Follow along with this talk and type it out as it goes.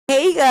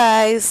Hey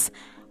guys,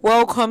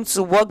 welcome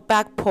to Walk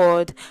Back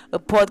Pod, a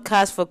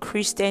podcast for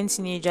Christian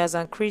teenagers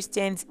and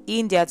Christians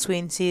in their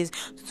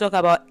 20s to talk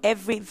about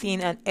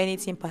everything and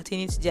anything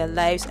pertaining to their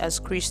lives as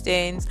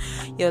Christians,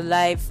 your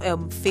life,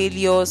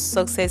 failures,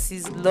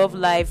 successes, love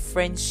life,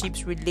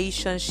 friendships,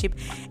 relationship,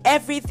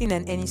 everything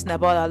and anything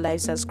about our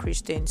lives as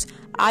Christians.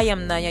 I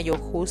am Nanya, your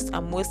host,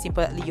 and most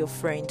importantly, your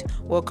friend.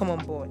 Welcome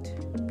on board.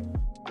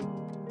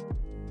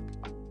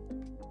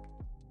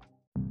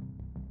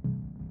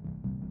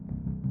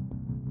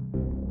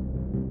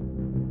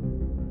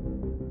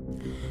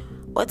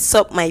 What's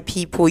up, my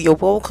people? You're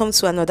welcome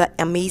to another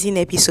amazing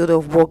episode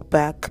of Walk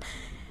Back.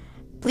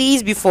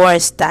 Please, before I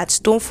start,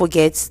 don't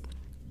forget,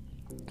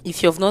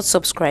 if you have not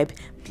subscribed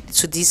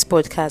to this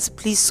podcast,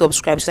 please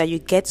subscribe so that you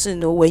get to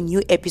know when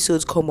new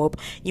episodes come up,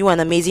 new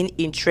and amazing,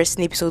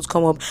 interesting episodes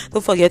come up.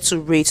 Don't forget to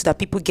rate so that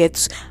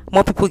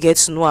more people get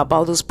to know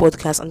about those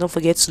podcasts, and don't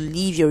forget to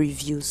leave your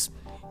reviews.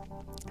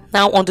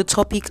 Now, on the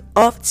topic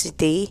of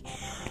today,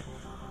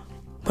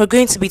 we're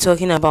going to be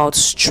talking about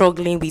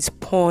struggling with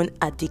porn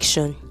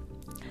addiction.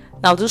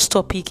 Now, this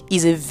topic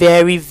is a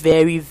very,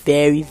 very,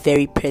 very,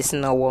 very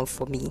personal one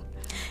for me.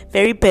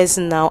 Very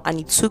personal, and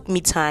it took me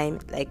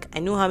time. Like, I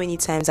know how many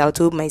times I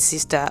told my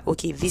sister,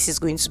 okay, this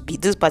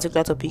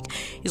particular topic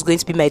is going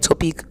to be my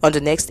topic on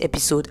the next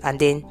episode, and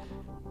then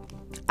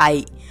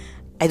I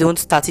don't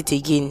start it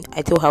again.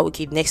 I tell her,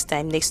 okay, next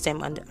time,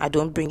 and I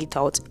don't bring it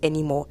out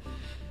anymore.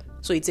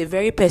 So it's a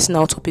very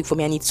personal topic for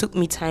me, and it took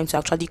me time to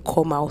actually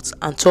come out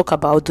and talk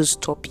about this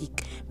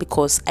topic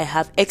because I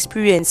have a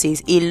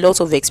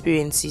lot of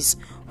experiences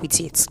with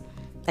it.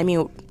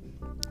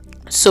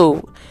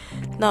 So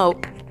now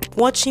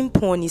watching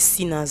porn is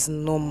seen as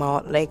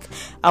normal. Like,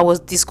 I was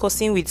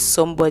discussing with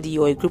somebody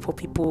or a group of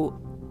people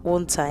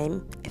one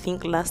time, I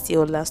think last year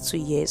or last 2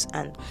 years,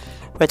 and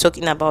we're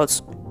talking about,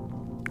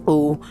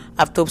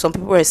 after some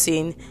people were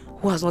saying,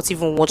 who has not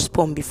even watched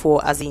porn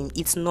before, as in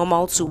it's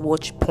normal to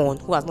watch porn,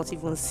 who has not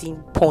even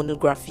seen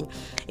pornography,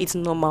 it's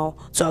normal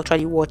to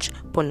actually watch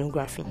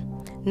pornography.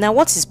 Now,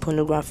 what is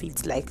pornography?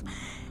 It's like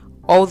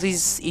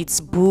it's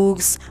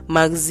books,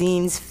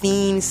 magazines,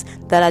 films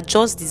that are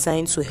just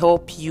designed to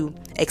help you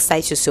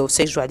excite yourself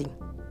sexually.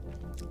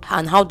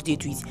 And how do they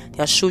do it?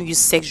 They are showing you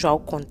sexual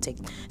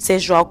content.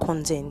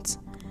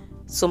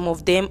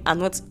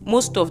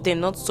 Most of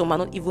them, not some, are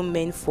not even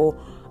meant for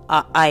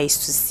our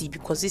eyes to see,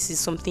 because this is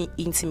something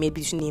intimate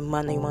between a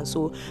man and a woman.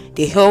 So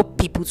they help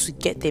people to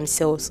get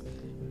themselves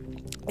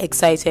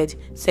excited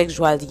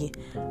sexually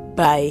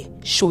by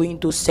showing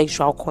those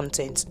sexual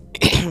content.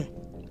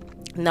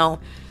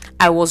 Now,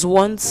 I was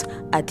once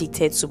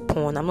addicted to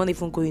porn. I'm not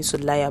even going to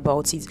lie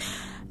about it.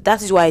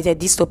 That is why I said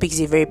this topic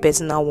is a very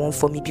personal one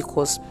for me,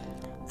 because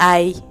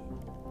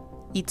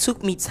it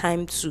took me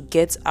time to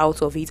get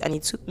out of it, and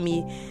it took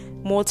me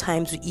more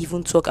time to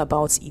even talk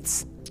about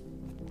it,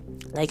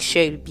 like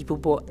share it with people.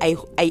 But I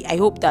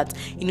hope that,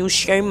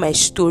 sharing my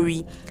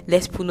story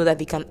lets people know that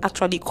they can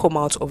actually come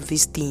out of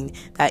this thing,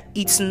 that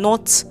it's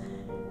not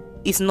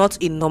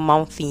a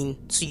normal thing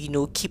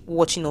to keep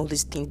watching all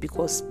these things,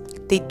 because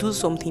they do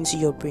something to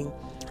your brain.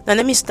 Now,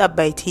 let me start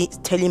by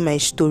telling my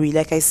story.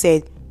 Like I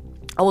said,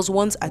 I was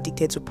once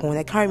addicted to porn.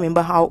 I can't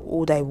remember how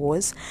old I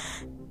was.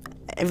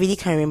 I really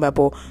can't remember,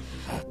 but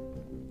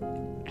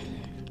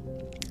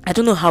I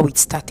don't know how it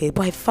started,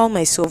 but I found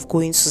myself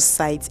going to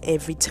sites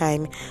every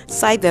time,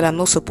 sites that I'm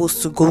not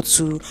supposed to go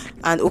to.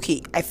 And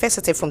I first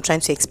started from trying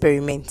to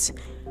experiment.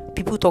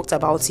 People talked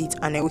about it,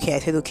 and I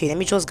said, let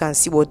me just go and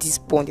see what this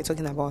porn they're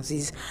talking about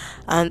is.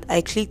 And I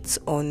clicked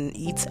on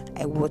it,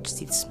 I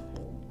watched it.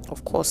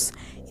 Of course,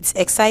 it's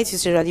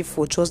exciting really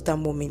for just that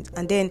moment.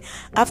 And then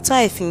after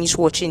I finished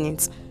watching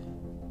it,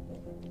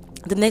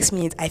 the next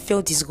minute I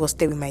felt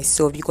disgusted with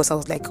myself, because I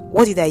was like,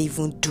 what did I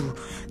even do?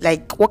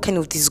 Like, what kind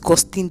of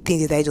disgusting thing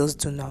did I just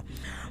do now?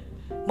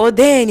 But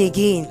then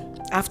again,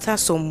 after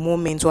some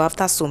moments or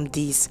after some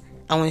days,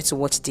 I wanted to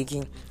watch it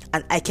again,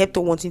 and I kept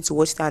on wanting to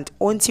watch it, and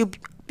until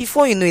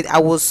before you know it, I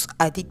was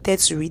addicted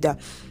to it.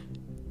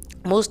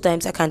 Most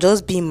times I can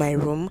just be in my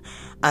room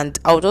and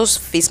I'll just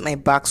face my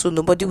back so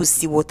nobody will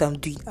see what I'm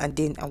doing, and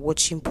then I'm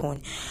watching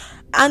porn.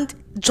 And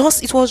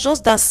it was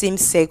just that same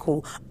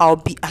cycle. I'll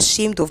be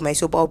ashamed of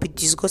myself, I'll be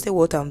disgusted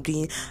what I'm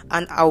doing,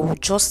 and I will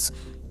just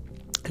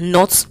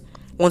not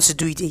want to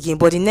do it again.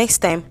 But the next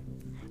time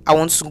I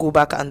want to go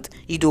back and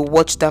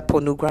watch that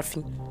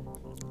pornography.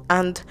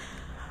 And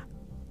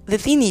the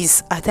thing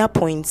is, at that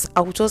point,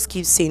 I would just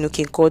keep saying,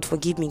 okay, God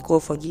forgive me,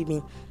 God forgive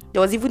me. There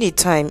was even a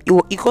time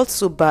it got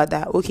so bad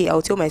that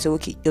I'll tell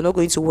myself, you're not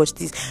going to watch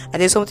this, and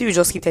there's something you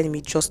just keep telling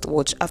me, just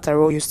watch. After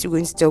all, you're still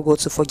going to tell God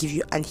to forgive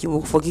you, and He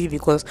will forgive you,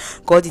 because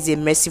God is a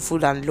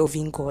merciful and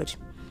loving God.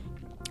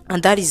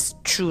 And that is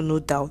true, no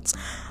doubt.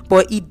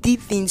 But it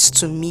did things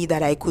to me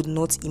that I could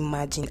not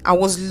imagine. I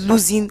was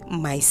losing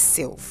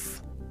myself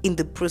in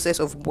the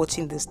process of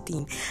watching this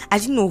thing. I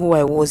didn't know who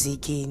I was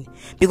again,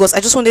 because I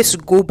just wanted to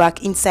go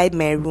back inside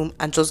my room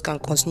and just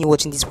continue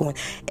watching this porn.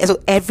 And so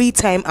every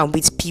time I'm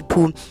with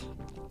people,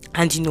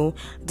 and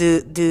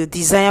the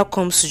desire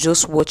comes to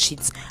just watch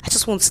it. I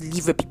just want to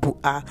live where people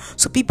are.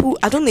 So people,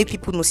 I don't know if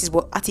people notice,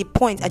 but at a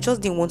point I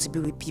just didn't want to be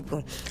with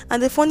people.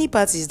 And the funny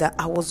part is that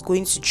I was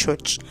going to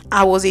church.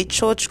 I was a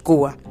church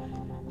goer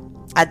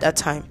at that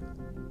time.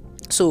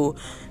 So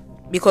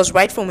because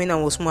right from when I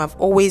was small, I've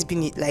always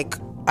been like,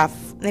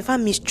 I've never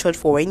missed church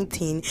for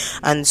anything.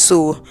 And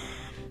so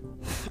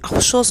I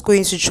was just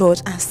going to church,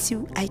 and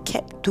still I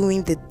kept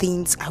doing the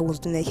things I was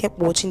doing. I kept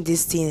watching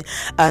this thing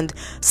and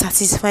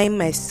satisfying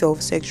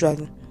myself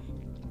sexually.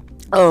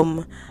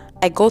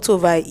 I got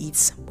over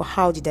it, but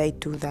how did I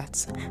do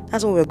that?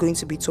 That's what we're going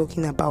to be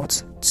talking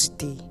about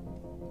today.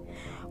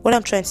 What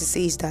I'm trying to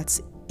say is that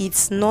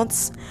it's not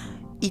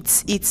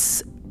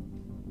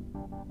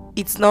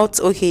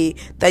okay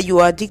that you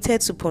are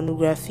addicted to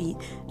pornography.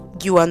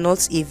 You are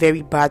not a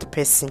very bad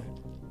person,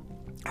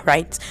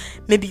 right?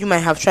 Maybe you might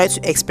have tried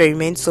to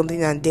experiment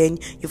something and then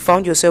you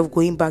found yourself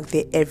going back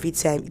there every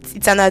time.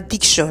 It's an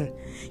addiction.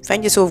 You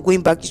find yourself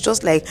going back. It's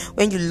just like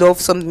when you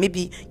love something.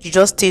 Maybe you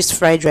just taste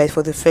fried rice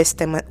for the first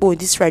time and, oh,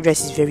 this fried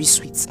rice is very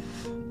sweet,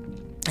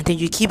 and then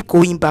you keep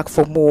going back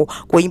for more,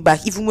 going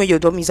back even when your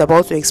tummy is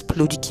about to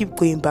explode. You keep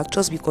going back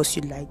just because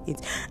you like it.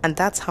 And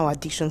that's how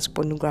addiction to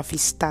pornography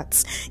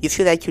starts. You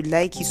feel like you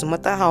like it, no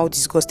matter how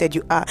disgusted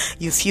you are,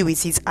 you feel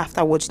with it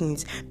after watching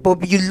it,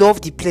 but you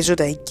love the pleasure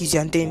that it gives you,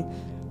 and then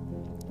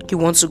you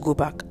want to go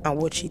back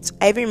and watch it.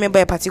 I even remember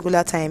a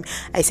particular time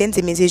I sent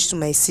a message to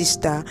my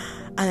sister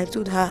and I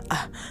told her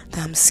that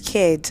I'm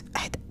scared.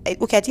 I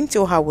didn't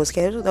tell her I was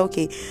scared. I told her,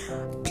 okay,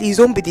 please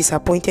don't be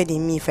disappointed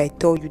in me if I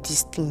tell you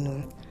this thing.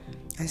 No.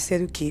 I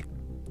said, okay,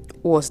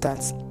 what was that?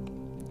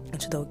 I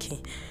told her,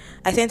 okay.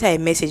 I sent her a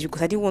message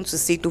because I didn't want to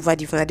say it over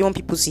the phone. I didn't want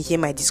people to hear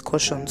my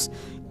discussions.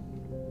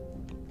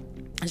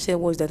 I said,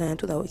 what was that? And I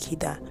told her, okay,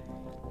 that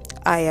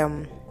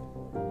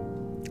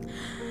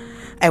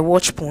I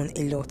watch porn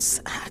a lot.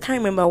 I can't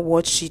remember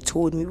what she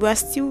told me. We were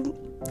still,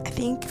 I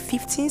think,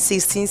 15,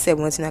 16,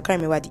 17. I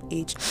can't remember the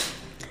age.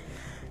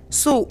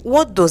 So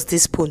what does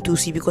this porn do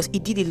to you? Because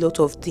it did a lot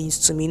of things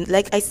to me.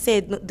 Like I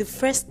said, the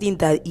first thing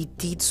that it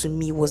did to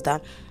me was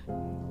that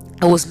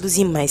I was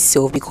losing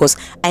myself, because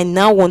I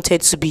now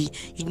wanted to be,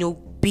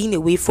 being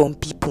away from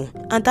people.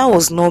 And that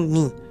was not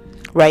me.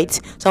 Right?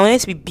 So I wanted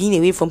to be being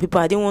away from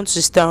people. I didn't want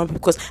to stay around people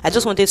because I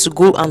just wanted to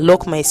go and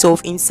lock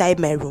myself inside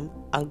my room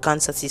and go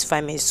and satisfy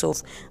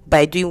myself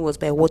by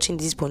watching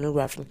this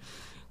pornography.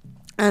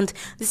 And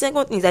the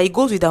second thing is that it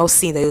goes without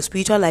saying that your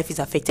spiritual life is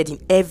affected in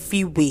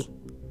every way.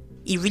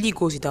 It really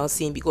goes without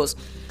saying, because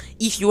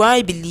if you are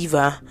a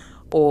believer,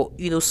 or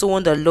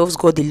someone that loves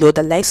God the Lord,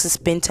 that likes to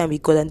spend time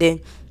with God, and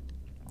then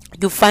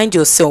you find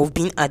yourself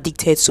being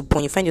addicted to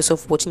porn, you find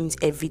yourself watching it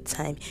every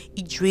time,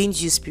 it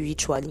drains you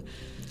spiritually.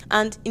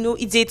 And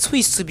it's a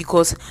twist too,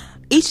 because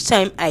each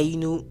time I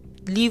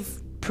leave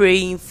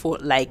praying for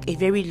like a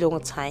very long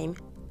time,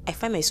 I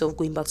find myself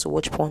going back to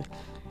watch porn.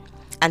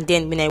 And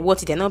then when I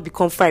watch it, I now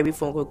become far away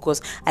from God,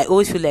 because I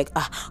always feel like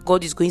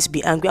God is going to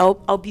be angry.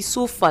 I'll be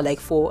so far,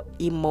 like for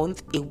a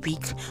month, a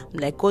week, I'm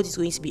like, God is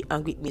going to be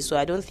angry with me, so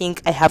I don't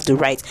think I have the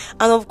right.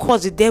 And of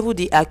course, the devil,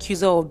 the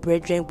accuser of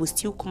brethren, will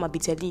still come and be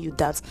telling you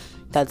that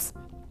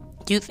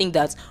do you think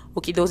that,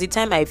 okay, there was a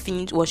time I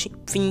finished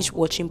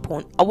watching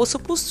porn. I was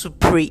supposed to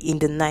pray in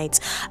the night.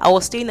 I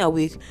was staying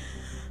awake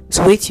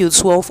to wait till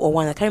 12 or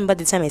 1. I can't remember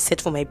the time I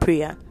set for my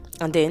prayer.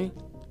 And then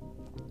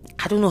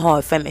I don't know how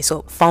I found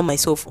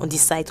myself on the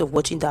site of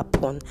watching that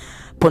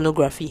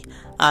pornography.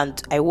 And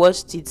I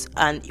watched it,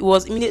 and it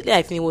was immediately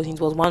I finished watching,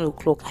 it was 1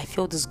 o'clock. I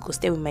felt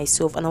disgusted with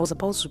myself, and I was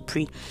about to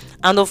pray.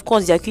 And of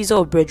course, the accuser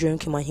of brethren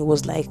came, and he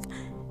was like,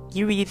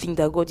 you really think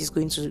that God is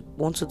going to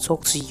want to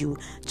talk to you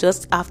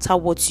just after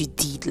what you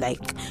did?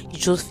 Like, you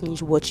just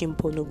finished watching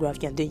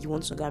pornography and then you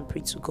want to go and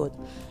pray to God.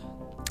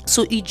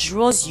 So it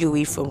draws you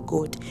away from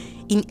God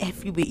in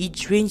every way. It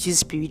drains you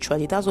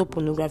spiritually. That's what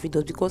pornography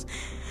does, because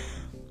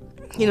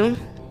you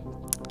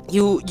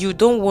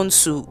don't want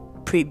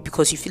to pray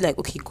because you feel like,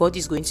 okay, God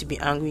is going to be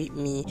angry with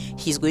me.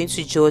 He's going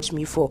to judge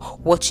me for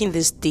watching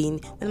this thing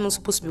when I'm not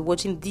supposed to be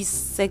watching this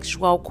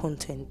sexual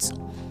content.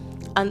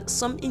 And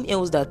something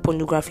else that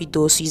pornography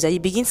does is that you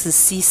begin to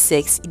see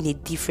sex in a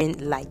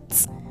different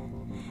light.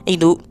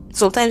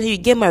 Sometimes when you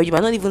get married, you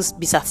might not even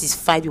be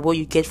satisfied with what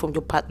you get from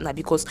your partner,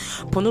 because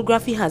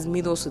pornography has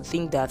made us to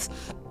think that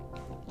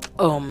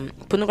 15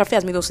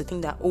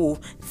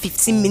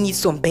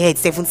 minutes on bed,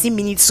 17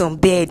 minutes on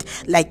bed,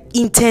 like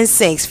intense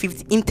sex,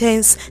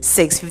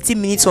 15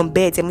 minutes on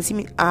bed, 17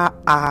 minutes.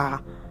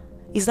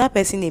 Is that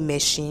person a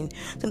machine?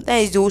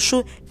 Sometimes they will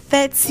show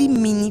 30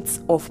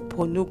 minutes of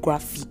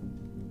pornography.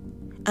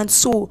 And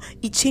so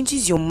it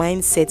changes your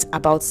mindset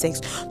about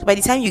sex. So by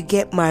the time you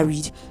get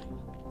married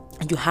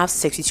and you have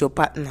sex with your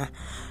partner,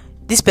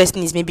 this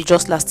person is maybe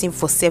just lasting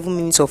for 7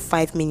 minutes or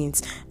 5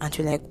 minutes, and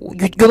you're like,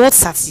 you're not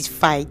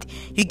satisfied,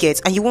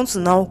 and you want to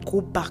now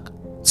go back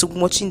to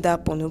watching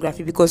that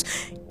pornography because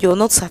you're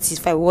not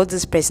satisfied with what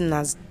this person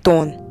has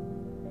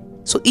done.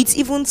 So it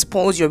even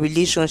spoils your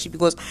relationship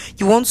because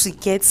you want to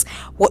get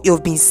what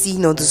you've been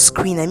seeing on the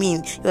screen. I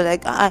mean, you're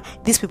like,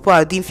 these people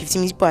are doing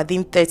 15 minutes, people are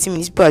doing 30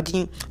 minutes, people are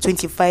doing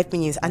 25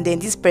 minutes, and then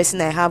this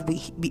person I have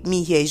with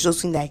me here is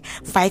just doing like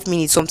 5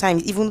 minutes,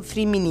 sometimes even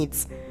 3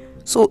 minutes.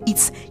 So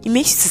it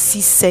makes you to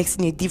see sex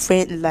in a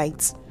different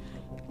light,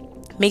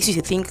 makes you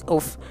to think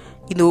of,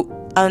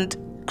 and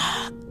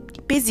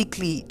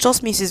basically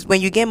just makes it, when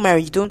you get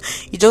married, you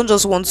don't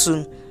just want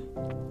to,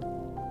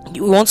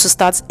 you want to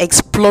start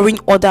exploring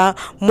other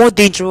more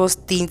dangerous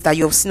things that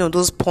you've seen on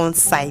those porn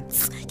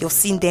sites, you've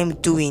seen them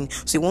doing.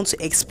 So you want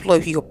to explore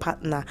with your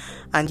partner,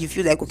 and you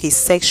feel like, okay,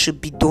 sex should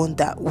be done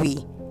that way.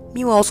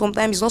 Meanwhile,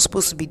 sometimes it's not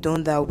supposed to be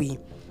done that way.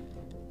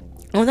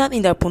 Another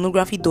thing that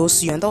pornography does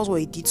to you, and that was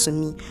what it did to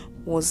me,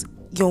 was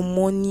your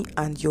money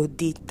and your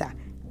data.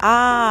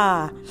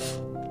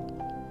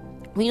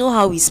 We know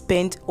how we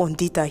spend on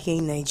data here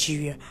in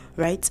Nigeria,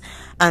 right?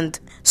 And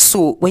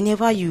so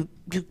whenever you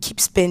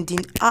keep spending,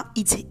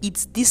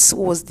 this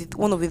was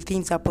one of the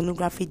things that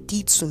pornography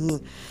did to me,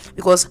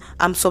 because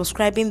I'm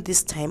subscribing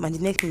this time, and the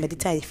next time my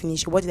data is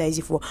finished, what did I use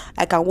it for?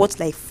 I can watch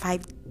like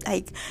 5,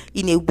 like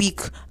in a week.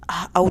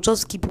 I'll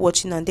just keep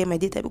watching, and then my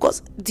data,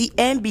 because the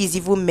MB is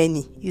even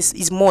many,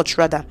 is much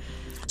rather.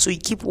 So you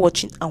keep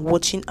watching and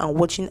watching and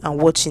watching and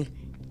watching.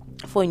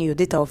 Before you know, your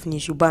data will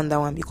finish, you ban that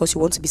one because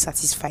you want to be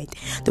satisfied.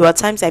 There were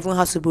times I even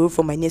had to borrow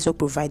from my network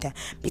provider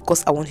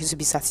because I wanted to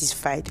be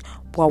satisfied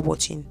while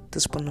watching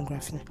this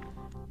pornography.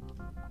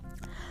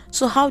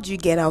 So how do you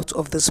get out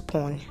of this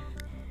porn?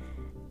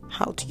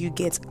 How do you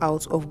get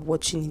out of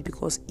watching it?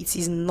 Because it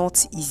is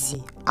not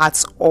easy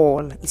at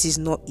all. It is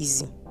not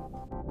easy.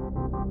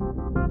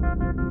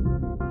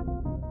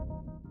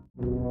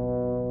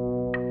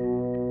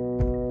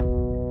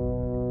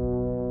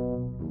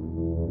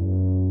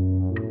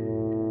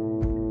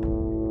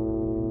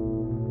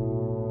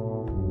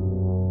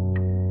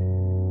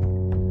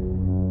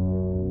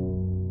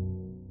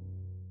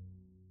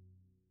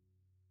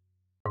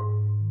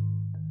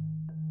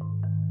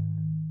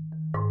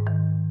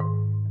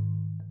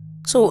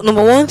 So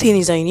number one thing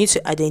is that you need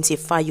to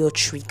identify your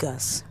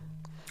triggers.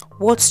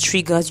 What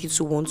triggers you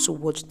to want to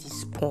watch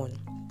this porn?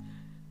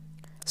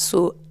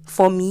 So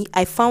for me,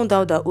 I found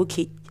out that,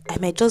 okay, I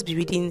might just be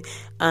reading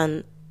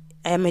a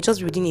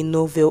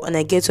novel, and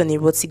I get to an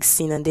erotic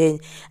scene, and then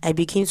I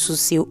begin to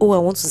say, I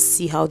want to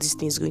see how this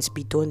thing is going to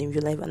be done in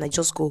real life, and I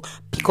just go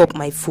pick up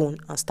my phone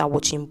and start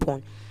watching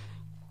porn.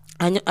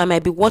 And I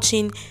might be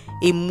watching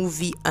a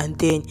movie, and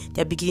then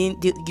they're beginning,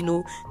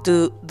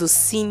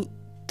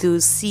 the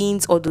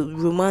scenes or the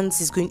romance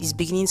is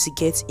beginning to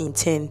get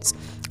intense,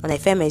 and I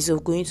find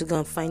myself going to go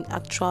and find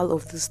actual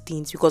of these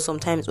things, because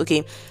sometimes,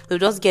 okay, they'll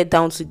just get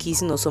down to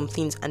kissing or some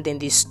things and then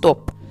they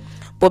stop.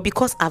 But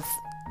because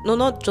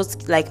not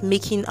just like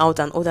making out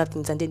and other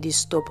things and then they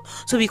stop.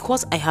 So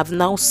because I have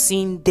now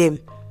seen them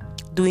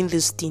doing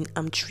this thing,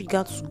 I'm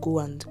triggered to go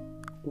and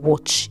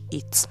watch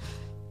it.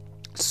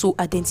 So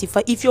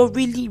identify if you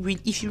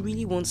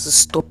really want to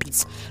stop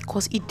it,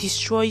 because it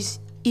destroys,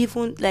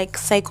 even like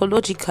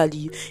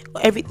psychologically,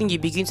 everything you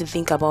begin to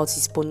think about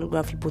is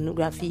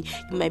pornography.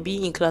 You might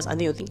be in class and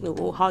then you're thinking,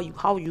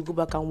 how you go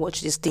back and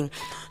watch this thing.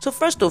 So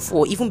first of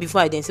all, even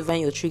before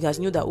identifying your triggers,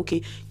 you know that,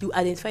 okay, you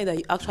identify that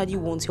you actually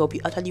want help,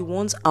 you actually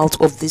want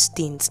out of these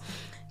things,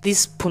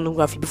 this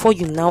pornography, before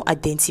you now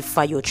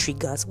identify your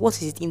triggers.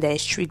 What is the thing that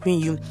is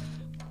triggering you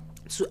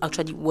to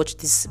actually watch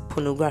this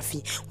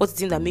pornography? What's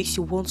the thing that makes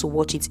you want to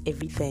watch it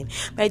every time?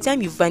 By the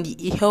time you find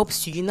it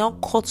helps you now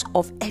cut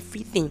off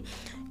everything.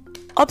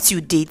 Up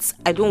to date,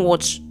 I don't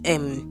watch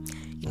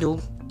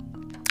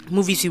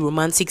movies with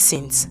romantic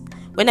scenes.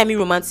 When I mean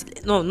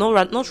romantic,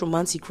 not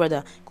romantic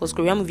rather, because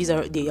Korean movies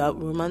are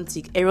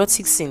romantic,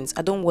 erotic scenes.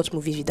 I don't watch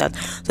movies with that.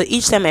 So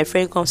each time my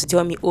friend comes to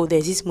tell me,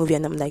 there's this movie,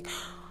 and I'm like,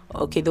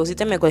 okay, there was a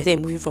time I got a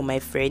movie from my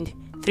friend,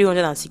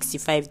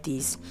 365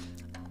 Days.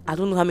 I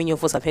don't know how many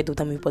of us have heard of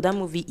that movie, but that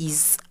movie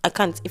is, I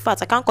can't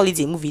call it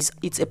a movie.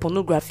 It's a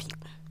pornography.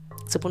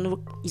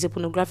 It's a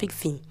pornographic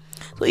thing.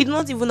 So it's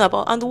not even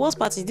about, and the worst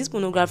part is, this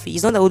pornography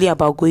is not only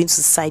about going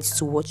to sites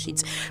to watch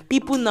it.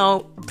 People now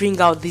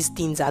bring out these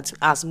things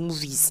as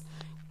movies.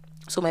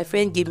 So my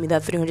friend gave me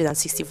that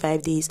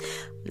 365 Days.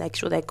 Like,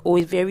 she was like,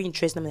 it's very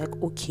interesting. I'm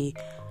like, okay.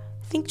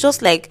 I think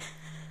just like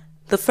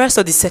the first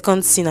or the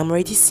second scene, I'm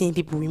already seeing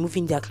people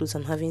removing their clothes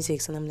and having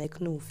sex, and I'm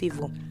like, no,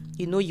 favor,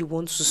 you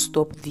want to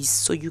stop this,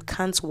 so you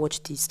can't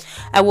watch this.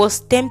 I was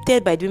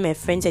tempted by the way my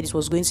friend said it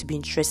was going to be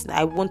interesting.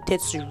 I wanted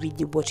to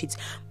really watch it,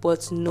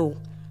 but no.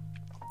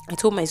 I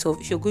told myself,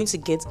 if you're going to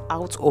get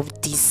out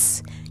of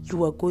this,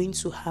 you are going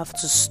to have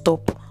to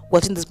stop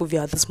watching this movie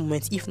at this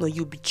moment. If not,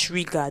 you'll be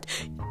triggered.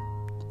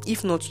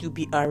 If not, you'll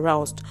be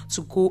aroused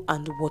to go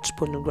and watch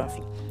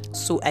pornography.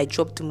 So I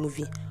dropped the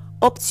movie.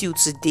 Up till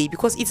today,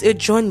 because it's a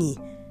journey,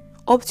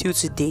 up till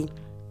today,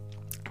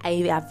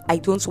 I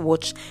don't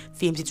watch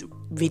films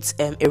with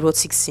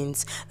erotic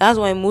scenes. That's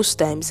why most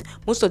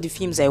of the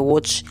films I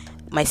watch,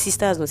 my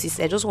sister has noticed,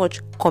 I just watch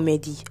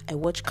comedy, I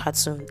watch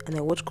cartoon, and I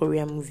watch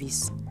Korean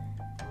movies.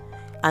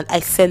 And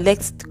I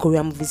select the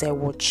Korean movies I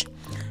watch.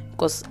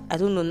 Because I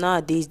don't know,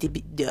 nowadays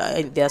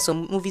there are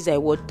some movies I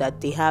watch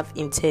that they have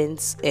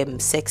intense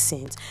sex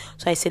scenes.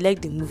 So I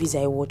select the movies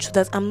I watch so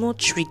that I'm not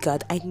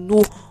triggered. I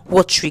know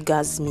what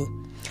triggers me.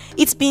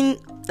 It's been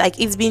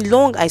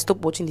long I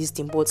stopped watching this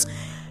thing, but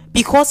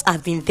because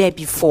I've been there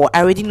before,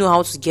 I already know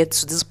how to get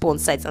to this porn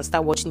sites and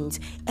start watching it.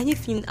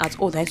 Anything at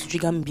all that used to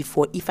trigger me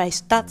before, if I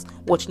start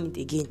watching it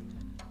again,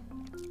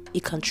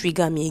 it can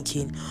trigger me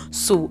again.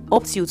 So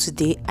up till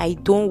today, I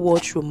don't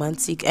watch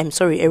erotic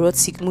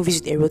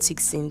movies with erotic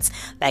scenes,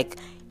 like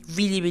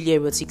really, really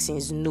erotic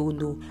scenes.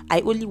 No.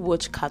 I only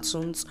watch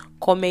cartoons,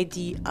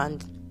 comedy,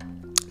 and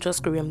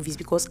just Korean movies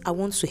because I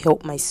want to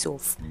help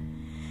myself.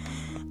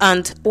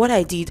 And what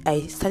I did,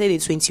 I started a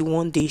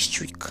 21-day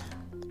streak.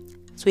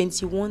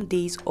 21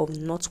 days of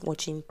not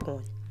watching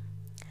porn.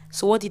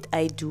 So what did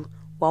I do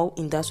while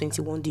in that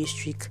 21-day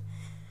streak?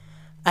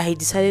 I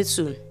decided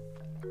to,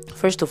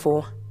 first of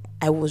all,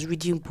 I was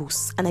reading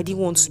books and I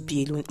didn't want to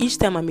be alone. Each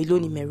time I'm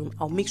alone in my room,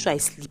 I'll make sure I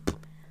sleep.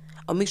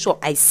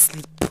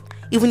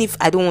 Even if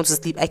I don't want to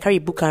sleep, I carry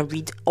a book and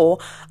read. Or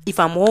if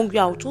I'm hungry,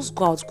 I'll just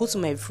go out, go to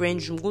my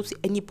friend's room, go to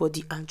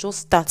anybody and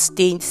just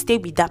stay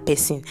with that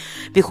person.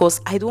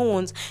 Because I don't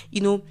want,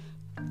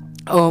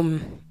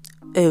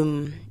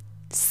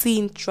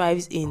 sin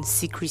thrives in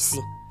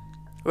secrecy,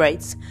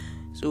 right?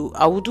 So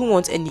I wouldn't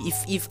want any.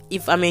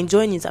 If I'm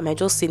enjoying it, I might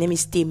just say, let me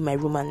stay in my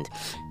room and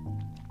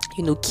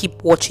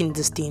keep watching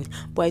this thing.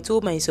 But I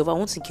told myself I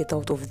want to get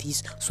out of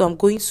this, so I'm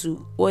going to,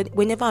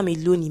 whenever I'm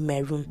alone in my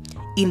room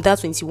in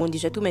that 21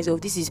 days, I told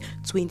myself this is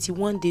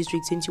 21 days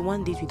straight,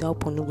 21 days without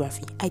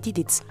pornography. I did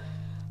it.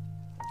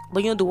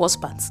 But the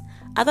worst part,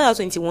 after that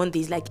 21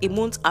 days, like a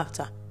month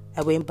after,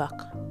 I went back.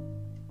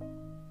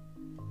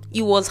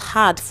 It was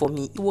hard for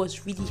me. It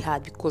was really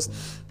hard because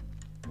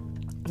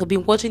I've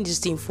been watching this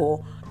thing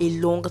for a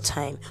long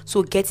time.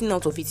 So getting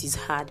out of it is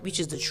hard, which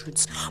is the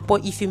truth.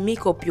 But if you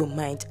make up your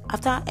mind,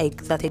 after I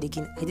started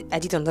again, I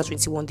did on that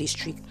 21-day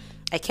streak.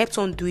 I kept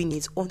on doing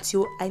it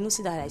until I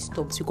noticed that I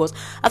stopped. Because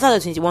after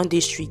the 21-day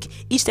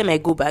streak, each time I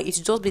go back, it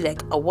would just be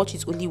like I watch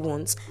it only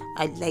once.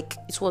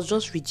 It was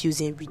just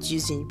reducing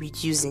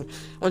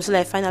until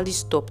I finally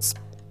stopped.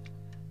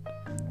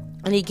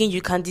 And again,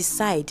 you can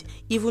decide,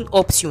 even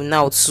up till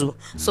now too,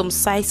 some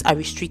sites are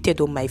restricted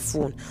on my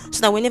phone.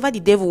 So now whenever the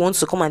devil wants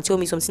to come and tell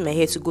me something in my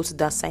head to go to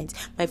that site,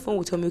 my phone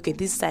will tell me, okay,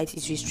 this site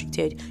is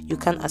restricted, you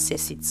can't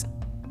access it.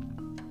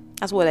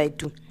 That's what I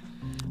do.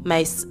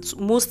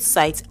 Most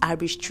sites are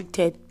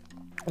restricted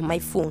on my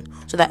phone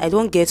so that I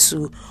don't get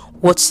to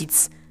watch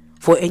it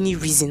for any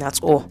reason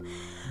at all.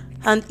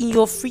 And in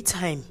your free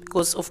time,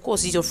 because of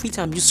course it's your free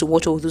time used to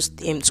watch all those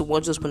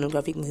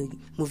pornographic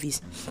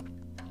movies.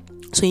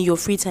 So in your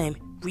free time,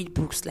 read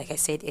books, like I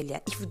said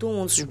earlier. If you don't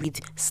want to read,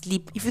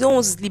 sleep. If you don't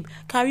want to sleep,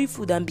 carry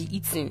food and be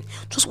eating.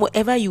 Just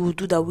whatever you will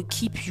do that will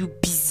keep you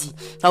busy,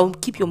 that will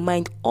keep your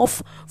mind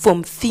off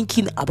from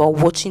thinking about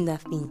watching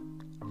that thing.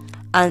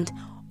 And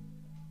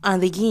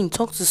again,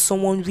 talk to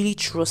someone really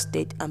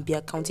trusted and be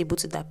accountable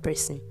to that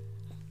person.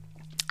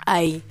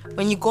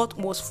 When it got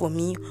worse for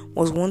me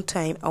was one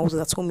time I was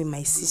at home with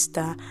my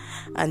sister,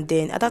 and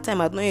then at that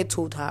time I had not yet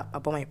told her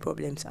about my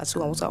problems. And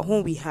so I was at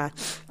home with her.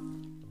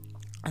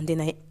 And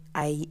then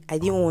I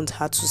didn't want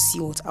her to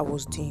see what I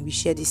was doing. We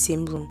shared the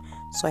same room.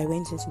 So I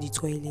went into the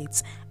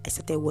toilet. I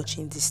started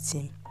watching this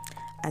thing.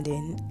 And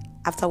then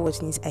after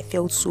watching it, I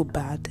felt so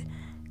bad.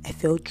 I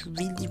felt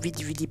really,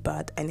 really, really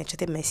bad. And I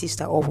chatted my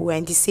sister up. We were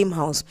in the same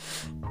house.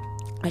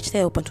 I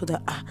chatted up and told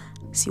her,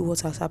 see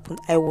what has happened.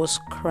 I was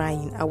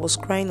crying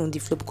on the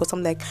floor because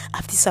I'm like,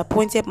 I've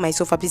disappointed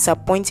myself. I've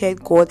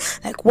disappointed God.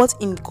 Like, what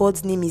in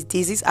God's name is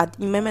this?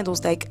 In my mind, I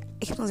was like,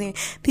 I kept on saying,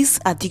 this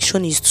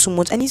addiction is too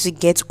much. I need to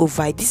get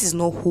over it. This is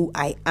not who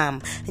I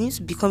am. I need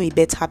to become a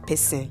better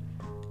person.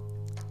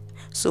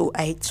 So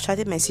I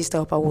chatted my sister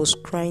up. I was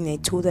crying. I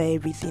told her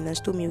everything. And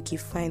she told me, okay,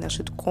 fine, I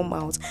should come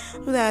out.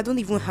 I don't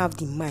even have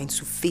the mind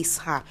to face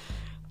her,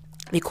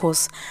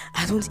 because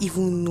I don't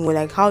even know,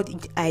 like, how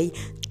did I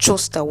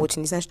just start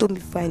watching this? And she told me,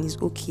 fine, it's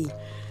okay.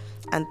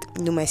 And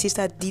my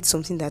sister did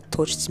something that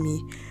touched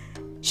me.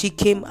 She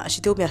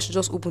told me I should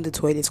just open the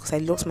toilet because I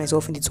locked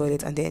myself in the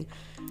toilet. And then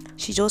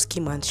she just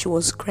came and she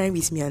was crying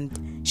with me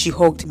and she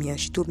hugged me and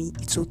she told me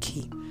it's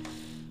okay.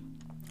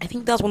 I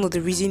think that's one of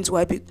the reasons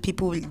why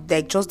people,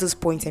 like, just this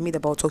point I made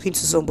about talking to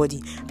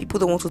somebody, people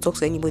don't want to talk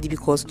to anybody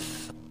because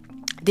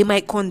they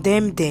might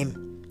condemn them.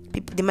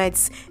 They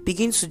might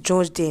begin to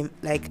judge them,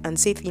 like, and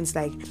say things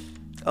like,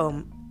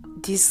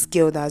 this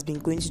girl that has been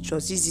going to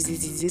church,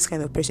 this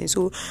kind of person.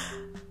 So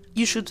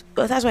you should,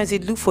 that's why I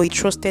said, look for a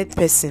trusted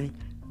person,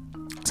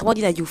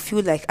 somebody that you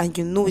feel like, and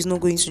is not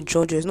going to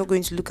judge you, is not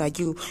going to look at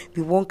you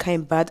with one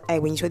kind bad eye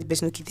when you tell the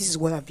person, okay, this is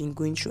what I've been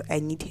going through, I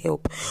need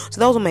help. So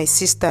that was what my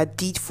sister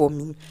did for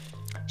me.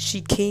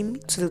 She came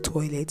to the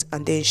toilet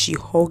and then she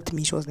hugged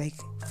me. She was like,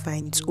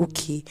 fine, it's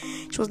okay.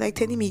 She was like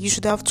telling me, you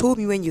should have told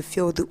me when you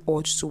feel the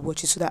urge to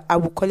watch it so that I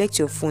will collect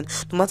your phone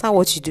no matter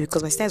what you do,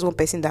 because my sister is one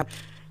person that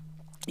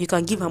you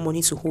can give her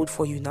money to hold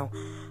for you now,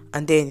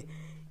 and then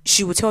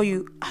she will tell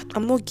you,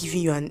 I'm not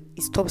giving you, and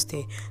it stops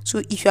there.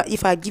 So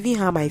if I giving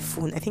her my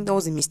phone, I think that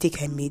was a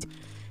mistake I made.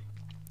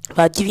 If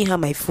I giving her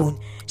my phone,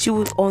 she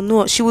would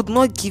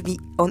not give me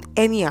on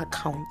any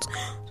account.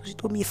 So she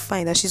told me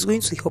fine, that she's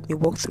going to help me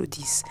walk through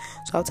this.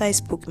 So after I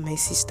spoke with my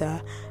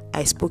sister,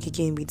 I spoke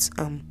again with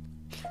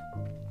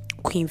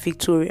Queen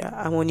Victoria.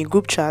 I'm on a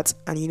group chat,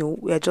 and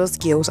we are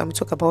just girls, and we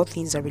talk about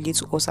things that relate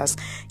to us as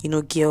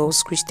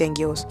girls, Christian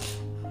girls.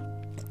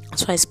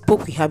 So I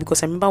spoke with her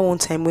because I remember one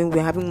time when we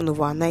were having one of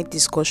our night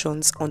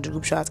discussions on the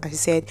group chat, and she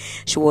said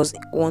she was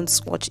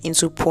once watched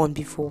into porn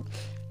before.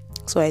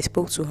 So I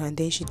spoke to her, and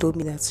then she told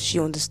me that she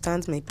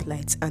understands my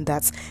plight, and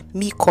that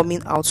me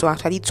coming out to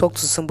actually talk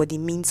to somebody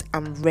means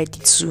I'm ready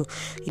to,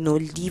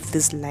 live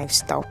this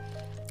lifestyle.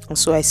 And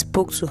so I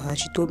spoke to her.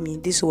 She told me,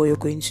 this is what you're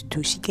going to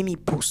do. She gave me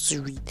books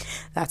to read.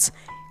 That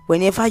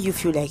whenever you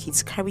feel like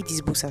it, carry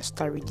these books and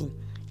start reading.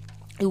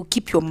 It will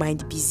keep your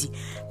mind busy.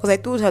 Because I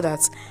told her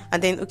that,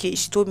 and then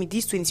she told me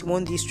this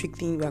 21 day strict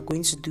thing, we are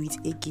going to do it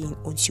again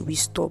until we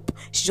stop.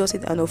 She just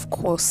said, and of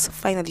course,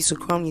 finally, to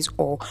crown is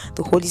all,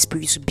 the Holy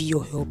Spirit will be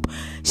your help.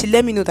 She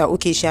let me know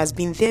that she has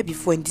been there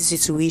before in this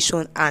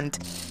situation, and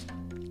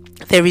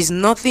there is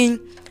nothing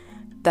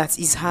that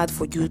is hard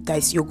for you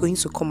that you're going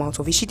to come out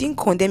of it. She didn't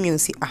condemn me and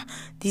say,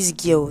 this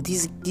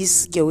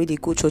girl where they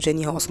go church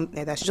anyhow or something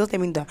like that. She just let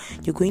me know that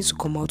you're going to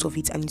come out of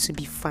it and it will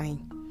be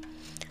fine.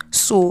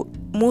 So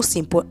most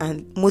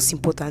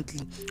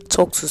importantly,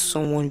 talk to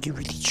someone you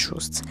really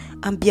trust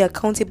and be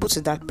accountable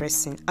to that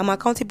person. I'm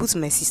accountable to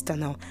my sister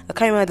now. I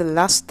can't remember the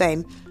last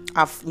time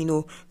I've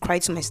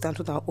cried to my sister and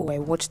told her, I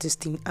watched this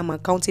thing. I'm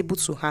accountable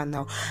to her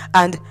now,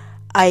 and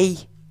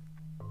I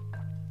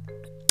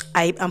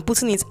am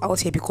putting it out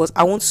here because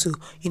I want to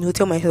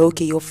tell myself,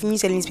 okay, you're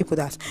finished telling these people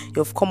that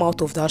you've come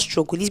out of that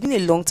struggle. It's been a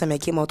long time I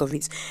came out of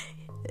it.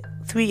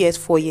 3 years,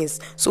 4 years.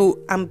 So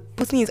I'm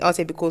putting it out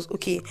here because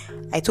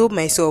I told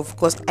myself,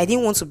 because I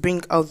didn't want to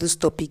bring out this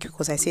topic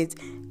because I said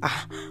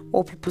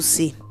what people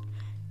say,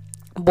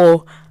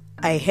 but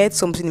I heard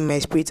something in my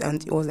spirit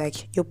and it was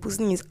like, you're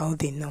putting it out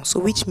there now, so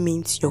which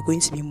means you're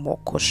going to be more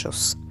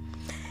cautious.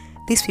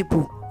 These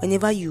people,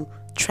 whenever you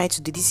try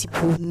to do, these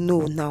people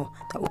know now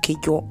that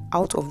you're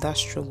out of that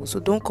struggle, so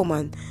don't come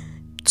and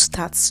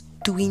start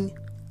doing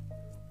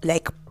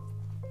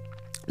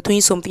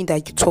something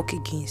that you talk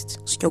against.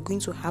 So you're going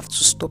to have to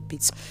stop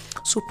it.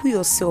 So put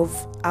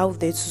yourself out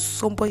there to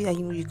somebody that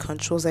you can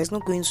trust, that is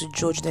not going to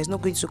judge, that is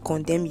not going to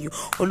condemn you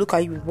or look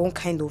at you with one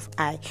kind of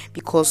eye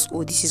because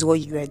this is what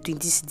you are doing,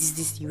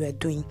 this you are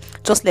doing.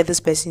 Just let this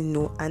person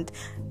know and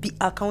be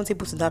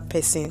accountable to that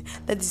person.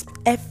 That is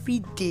every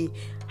day.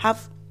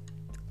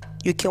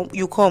 You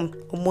come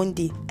on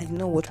Monday, I did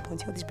not watch porn.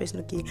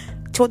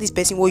 Tell this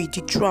person what you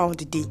did throughout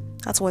the day.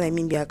 That's what I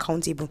mean, be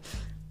accountable.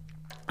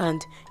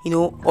 And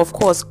of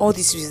course, all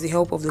this is the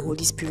help of the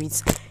Holy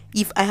Spirit.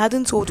 If I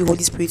hadn't told the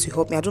Holy Spirit to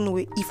help me, I don't know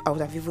if I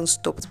would have even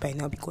stopped by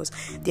now, because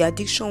the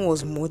addiction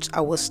was much.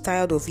 I was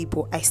tired of it,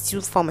 but I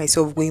still found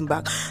myself going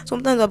back.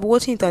 Sometimes I'll be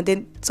watching it and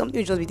then something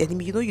will just be telling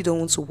me, you don't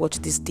want to watch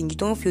this thing, you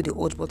don't feel the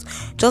urge, but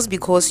just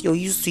because you're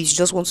used to it, you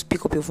just want to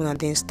pick up your phone and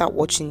then start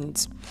watching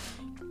it.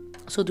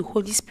 So the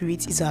Holy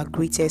Spirit is our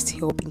greatest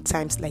help in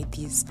times like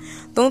this.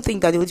 Don't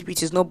think that the Holy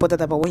Spirit is not bothered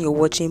about when you're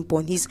watching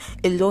porn. He's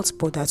a lot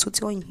bothered. So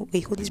tell him,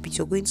 Holy Spirit,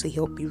 you're going to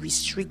help me,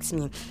 restrict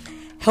me,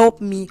 help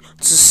me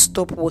to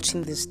stop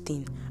watching this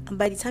thing. And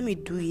by the time you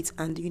do it,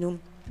 and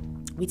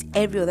with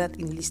every other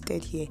thing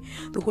listed here,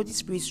 the Holy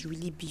Spirit will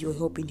really be your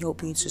help in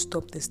helping you to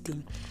stop this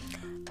thing.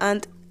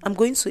 And I'm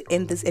going to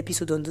end this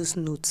episode on this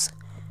note.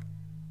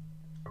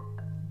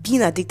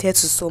 Being addicted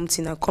to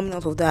something and coming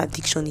out of that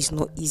addiction is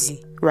not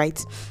easy, right?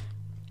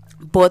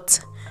 But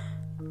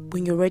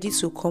when you're ready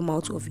to come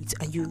out of it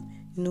and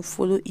you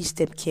follow each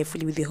step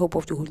carefully with the help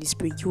of the Holy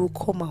Spirit, you will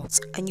come out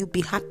and you'll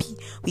be happy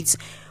with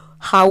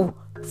how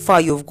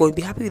far you've gone.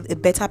 Be happy with a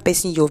better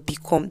person you've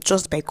become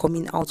just by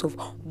coming out of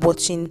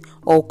watching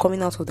or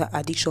coming out of the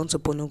addiction to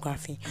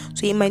pornography.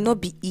 So it might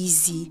not be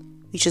easy,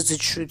 which is the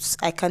truth.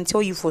 I can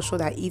tell you for sure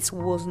that it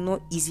was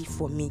not easy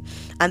for me.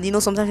 And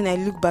sometimes when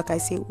I look back, I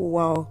say, oh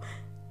wow,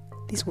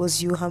 this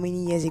was you how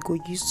many years ago.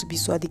 You used to be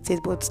so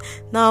addicted, but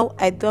now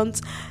I don't.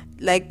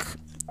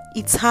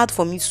 It's hard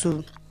for me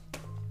to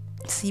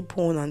see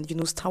porn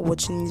and start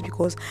watching it,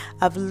 because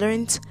I've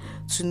learned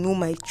to know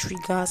my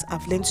triggers.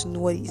 I've learned to know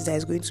what it is that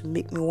is going to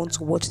make me want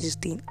to watch this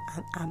thing,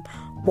 and I'm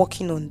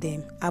working on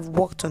them. I've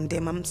worked on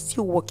them. I'm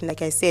still working.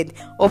 Like I said,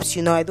 up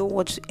to now, I don't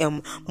watch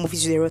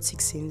movies with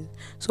erotic scenes.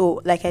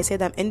 So like I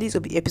said, I'm ending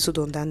this episode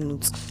on that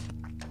note.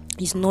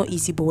 It's not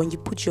easy, but when you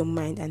put your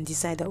mind and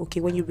decide that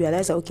when you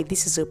realize that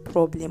this is a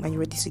problem and you're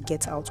ready to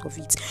get out of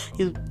it,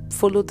 you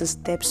follow the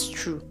steps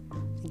through,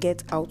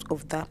 get out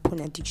of that porn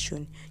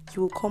addiction,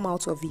 you will come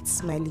out of it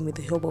smiling with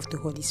the help of the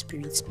Holy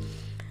Spirit.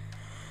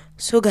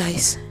 So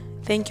guys,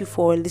 thank you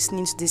for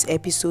listening to this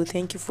episode.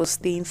 Thank you for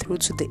staying through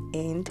to the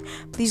end.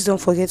 Please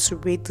don't forget to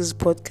rate this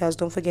podcast.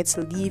 Don't forget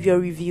to leave your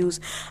reviews.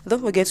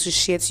 Don't forget to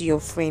share to your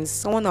friends.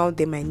 Someone out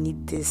there might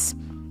need this.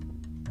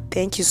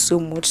 Thank you so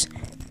much.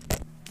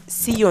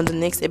 see you on the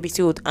next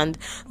episode. And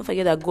don't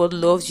forget that God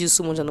loves you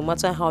so much, and no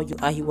matter how you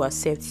are, He will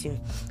accept you.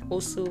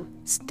 Also,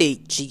 stay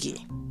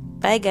jiggy.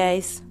 Bye,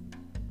 guys.